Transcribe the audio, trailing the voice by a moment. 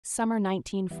Summer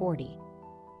 1940.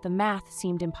 The math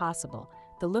seemed impossible.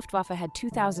 The Luftwaffe had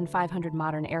 2,500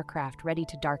 modern aircraft ready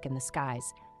to darken the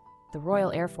skies. The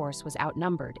Royal Air Force was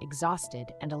outnumbered, exhausted,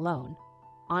 and alone.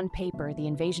 On paper, the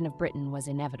invasion of Britain was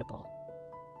inevitable.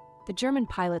 The German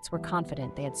pilots were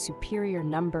confident they had superior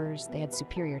numbers, they had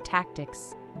superior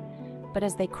tactics. But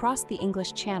as they crossed the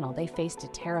English Channel, they faced a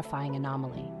terrifying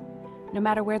anomaly. No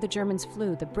matter where the Germans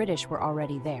flew, the British were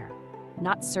already there.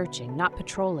 Not searching, not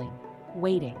patrolling,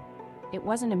 waiting. It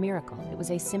wasn't a miracle, it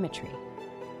was asymmetry.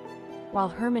 While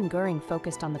Hermann Göring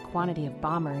focused on the quantity of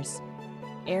bombers,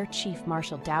 Air Chief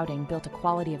Marshal Dowding built a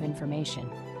quality of information.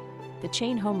 The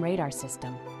chain-home radar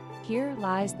system. Here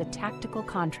lies the tactical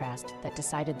contrast that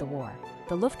decided the war.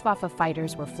 The Luftwaffe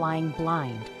fighters were flying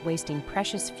blind, wasting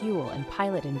precious fuel and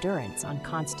pilot endurance on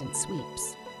constant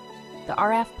sweeps. The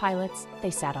RAF pilots,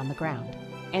 they sat on the ground.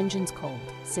 Engines cold,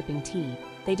 sipping tea.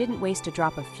 They didn't waste a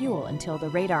drop of fuel until the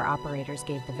radar operators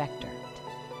gave the vector.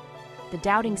 The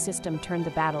Dowding system turned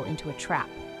the battle into a trap.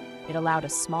 It allowed a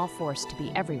small force to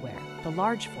be everywhere. The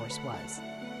large force was.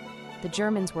 The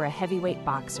Germans were a heavyweight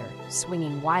boxer,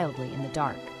 swinging wildly in the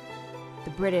dark.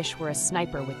 The British were a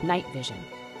sniper with night vision.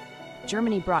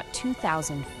 Germany brought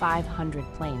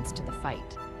 2,500 planes to the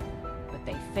fight. But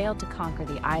they failed to conquer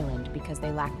the island because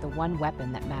they lacked the one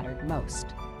weapon that mattered most: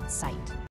 sight.